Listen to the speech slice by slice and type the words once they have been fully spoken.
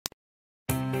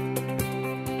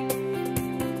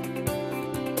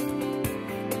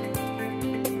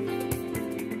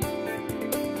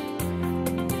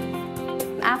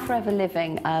Forever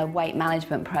Living weight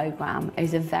management program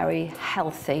is a very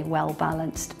healthy,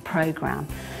 well-balanced program.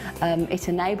 It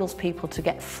enables people to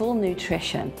get full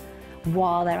nutrition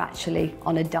while they're actually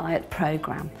on a diet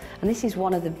program. And this is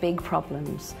one of the big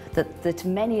problems, that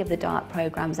many of the diet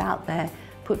programs out there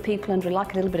put people under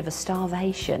like a little bit of a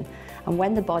starvation. And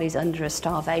when the body's under a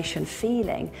starvation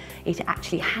feeling, it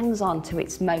actually hangs on to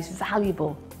its most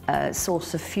valuable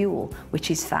source of fuel, which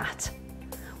is fat.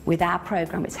 With our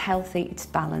program, it's healthy, it's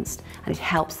balanced, and it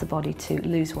helps the body to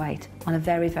lose weight on a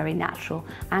very, very natural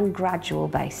and gradual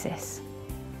basis.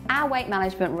 Our weight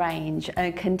management range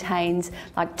contains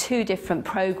like 2 different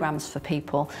programs for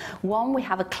people. One, we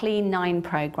have a Clean 9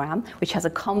 program, which has a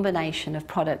combination of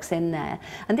products in there.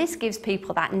 And this gives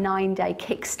people that 9-day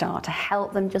kickstart to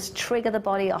help them just trigger the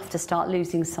body off to start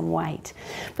losing some weight.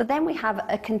 But then we have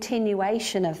a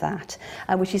continuation of that,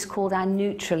 which is called our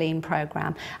Nutrilean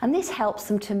program. And this helps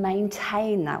them to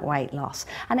maintain that weight loss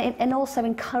and also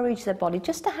encourage their body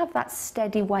just to have that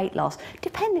steady weight loss,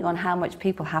 depending on how much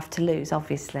people have to lose,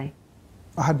 obviously.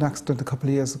 I had an accident a couple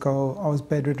of years ago. I was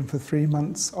bedridden for 3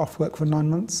 months, off work for 9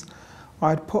 months.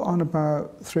 I'd put on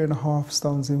about 3.5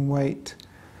 stones in weight,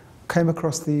 came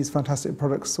across these fantastic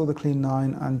products, saw the Clean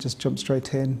 9 and just jumped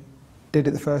straight in. Did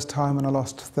it the first time and I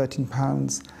lost 13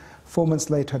 pounds. 4 months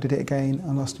later I did it again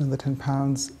and lost another 10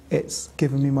 pounds. It's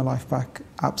given me my life back.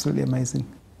 Absolutely amazing.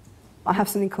 I have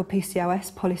something called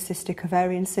PCOS, polycystic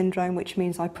ovarian syndrome, which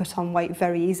means I put on weight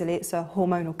very easily. It's a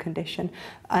hormonal condition,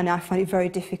 and I find it very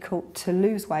difficult to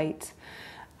lose weight.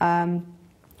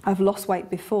 I've lost weight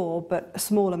before, but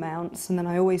small amounts, and then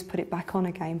I always put it back on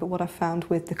again. But what I've found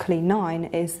with the Clean 9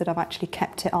 is that I've actually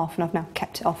kept it off, and I've now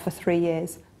kept it off for 3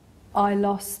 years. I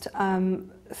lost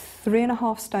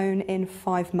 3.5 stone in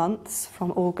 5 months,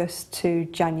 from August to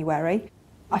January.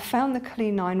 I found the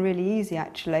Clean 9 really easy,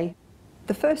 actually.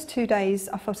 The first 2 days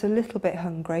I felt a little bit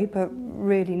hungry, but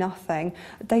really nothing.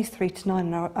 Days 3 to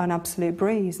 9 are an absolute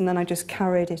breeze, and then I just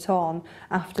carried it on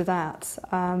after that.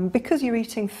 Because you're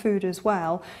eating food as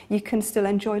well, you can still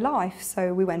enjoy life.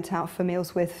 So we went out for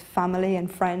meals with family and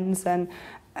friends, and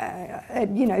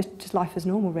you know, just life as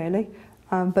normal really,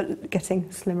 but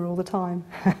getting slimmer all the time,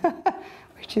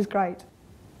 which is great.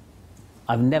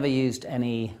 I've never used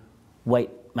any weight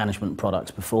management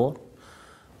products before.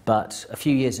 But a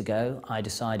few years ago, I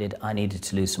decided I needed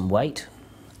to lose some weight,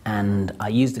 and I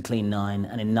used the Clean 9,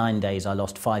 and in 9 days I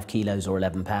lost 5 kilos or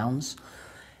 11 pounds.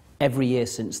 Every year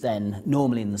since then,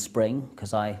 normally in the spring,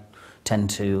 because I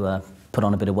tend to put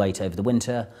on a bit of weight over the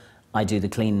winter, I do the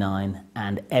Clean 9,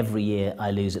 and every year I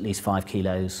lose at least 5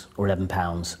 kilos or 11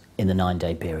 pounds in the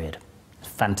 9-day period. It's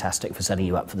fantastic for setting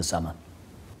you up for the summer.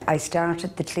 I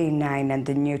started the Clean 9 and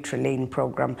the Nutrilean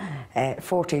program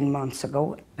 14 months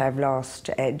ago. I've lost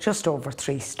just over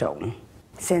 3 stone.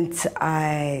 Since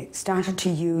I started to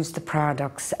use the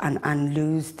products and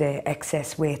lose the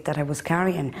excess weight that I was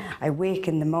carrying, I wake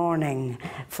in the morning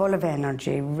full of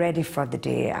energy, ready for the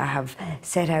day. I have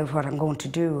set out what I'm going to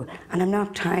do, and I'm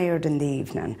not tired in the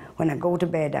evening. When I go to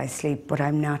bed, I sleep, but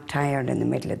I'm not tired in the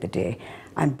middle of the day.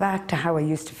 I'm back to how I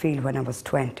used to feel when I was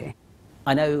 20.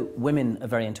 I know women are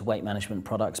very into weight management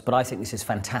products, but I think this is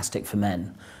fantastic for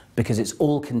men because it's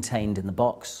all contained in the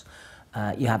box.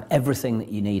 You have everything that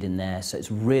you need in there, so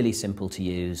it's really simple to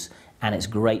use, and it's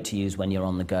great to use when you're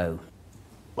on the go.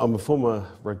 I'm a former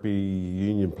rugby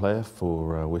union player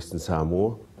for Western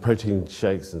Samoa. Protein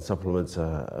shakes and supplements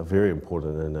are very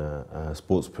important in a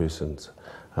sports person's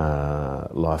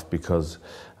life because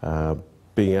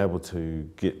being able to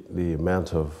get the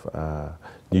amount of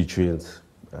nutrients,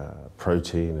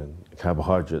 protein and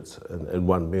carbohydrates in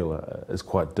one meal is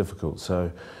quite difficult.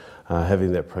 So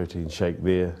having that protein shake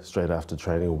there straight after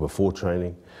training or before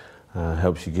training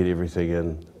helps you get everything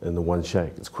in the one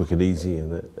shake. It's quick and easy,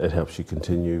 and it helps you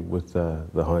continue with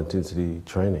the high intensity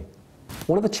training.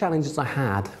 One of the challenges I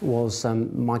had was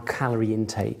my calorie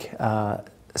intake.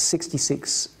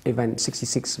 66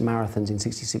 marathons in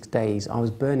 66 days. I was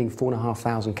burning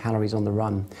 4,500 calories on the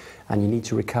run, and you need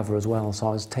to recover as well. So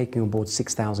I was taking on board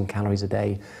 6,000 calories a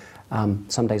day.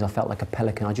 Some days I felt like a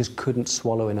pelican. I just couldn't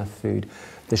swallow enough food.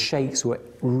 The shakes were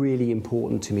really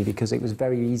important to me because it was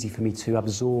very easy for me to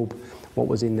absorb what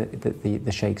was in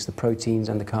the shakes, the proteins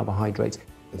and the carbohydrates.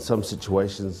 In some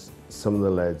situations, some of the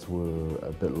lads were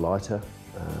a bit lighter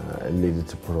and needed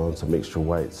to put on some extra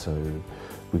weight. So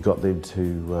we got them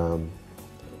to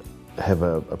have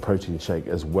a protein shake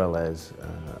as well as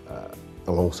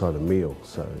alongside a meal,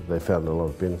 so they found a lot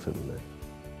of benefit in that.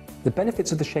 The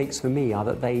benefits of the shakes for me are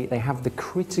that they have the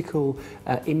critical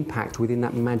impact within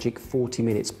that magic 40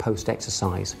 minutes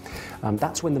post-exercise.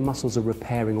 That's when the muscles are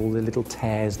repairing all the little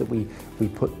tears that we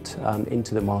put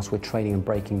into them whilst we're training and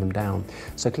breaking them down.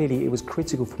 So clearly it was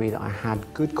critical for me that I had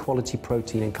good quality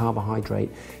protein and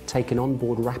carbohydrate taken on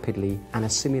board rapidly and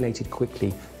assimilated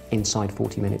quickly inside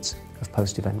 40 minutes of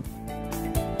post-event.